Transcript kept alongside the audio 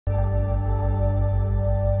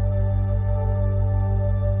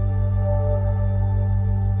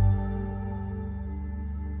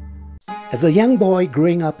As a young boy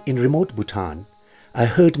growing up in remote Bhutan, I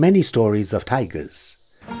heard many stories of tigers,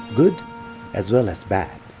 good as well as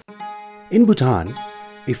bad. In Bhutan,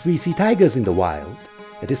 if we see tigers in the wild,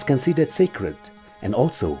 it is considered sacred and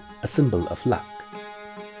also a symbol of luck.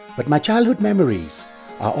 But my childhood memories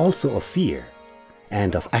are also of fear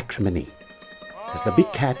and of acrimony, as the big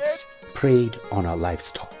cats preyed on our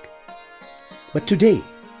livestock. But today,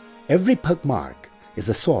 every pug mark is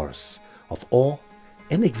a source of awe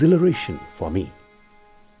and exhilaration for me.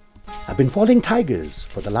 I've been following tigers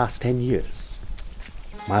for the last 10 years.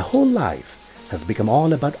 My whole life has become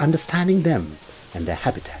all about understanding them and their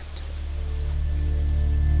habitat.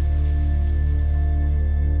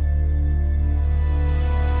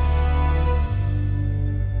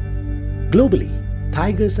 Globally,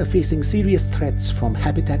 tigers are facing serious threats from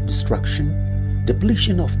habitat destruction,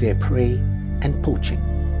 depletion of their prey, and poaching.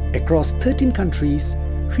 Across 13 countries,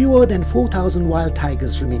 fewer than 4,000 wild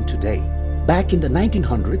tigers remain today. Back in the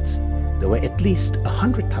 1900s, there were at least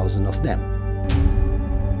 100,000 of them.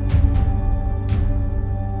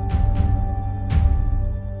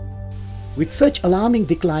 With such alarming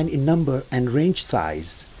decline in number and range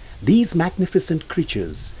size, these magnificent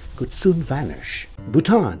creatures could soon vanish.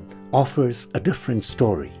 Bhutan offers a different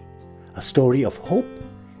story, a story of hope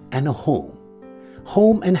and a home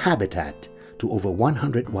and habitat to over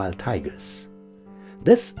 100 wild tigers.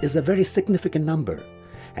 This is a very significant number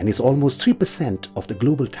and is almost 3% of the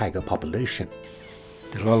global tiger population.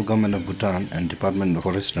 The Royal Government of Bhutan and Department of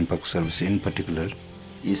Forest and Park Service in particular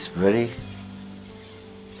is very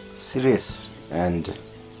serious and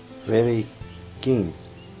very keen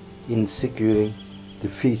in securing the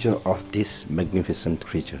future of this magnificent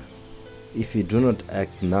creature. If we do not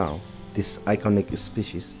act now, this iconic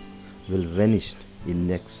species will vanish in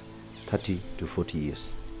next 30 to 40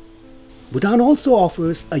 years. Bhutan also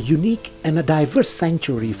offers a unique and a diverse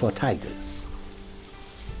sanctuary for tigers.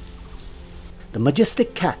 The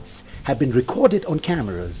majestic cats have been recorded on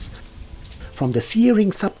cameras from the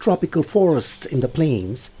searing subtropical forests in the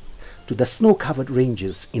plains to the snow-covered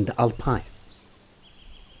ranges in the alpine.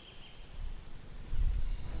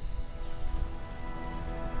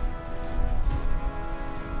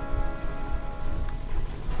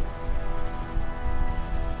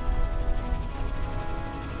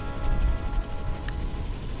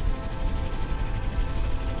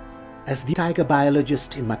 As the tiger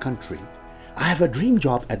biologist in my country, I have a dream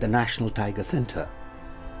job at the National Tiger Center.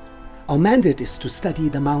 Our mandate is to study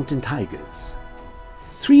the mountain tigers.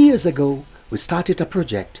 3 years ago, we started a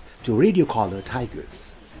project to radio collar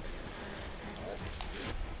tigers.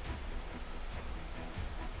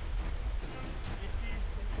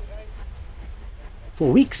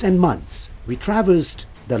 For weeks and months, we traversed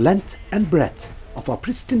the length and breadth of our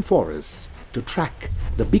pristine forests to track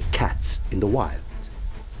the big cats in the wild.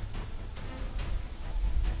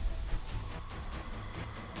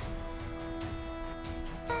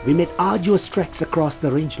 We made arduous treks across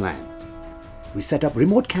the rangeland. We set up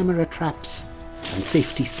remote camera traps and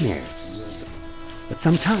safety snares. But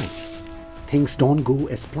sometimes, things don't go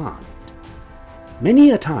as planned. Many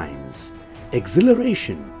a times,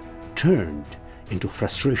 exhilaration turned into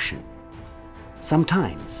frustration.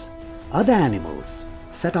 Sometimes, other animals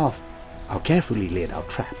set off our carefully laid out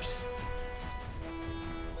traps.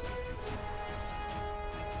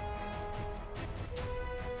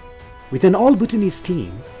 With an all-Bhutanese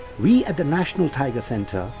team, we at the National Tiger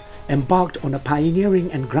Center embarked on a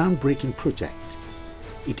pioneering and groundbreaking project.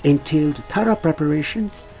 It entailed thorough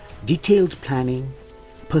preparation, detailed planning,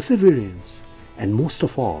 perseverance, and most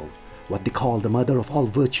of all, what they call the mother of all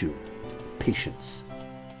virtue, patience.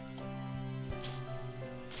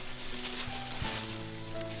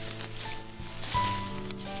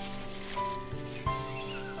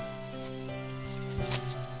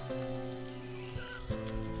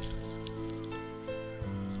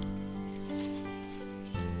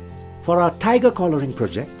 For our tiger collaring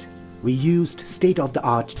project, we used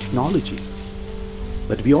state-of-the-art technology,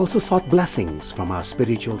 but we also sought blessings from our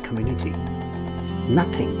spiritual community.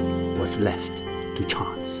 Nothing was left to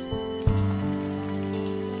chance.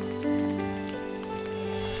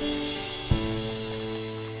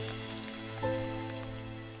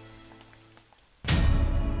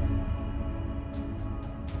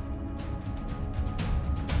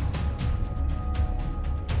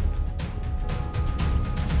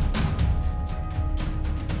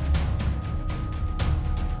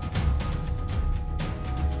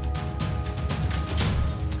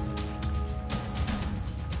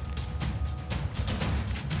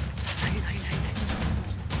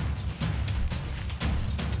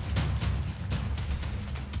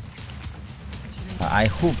 I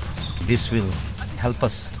hope this will help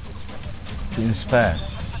us to inspire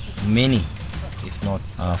many, if not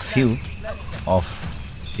a few, of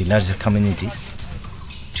the larger communities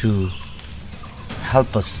to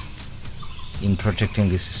help us in protecting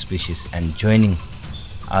this species and joining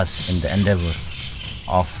us in the endeavor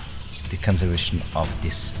of the conservation of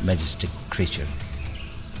this majestic creature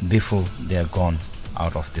before they are gone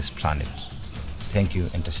out of this planet. Thank you,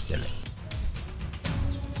 Interstellar.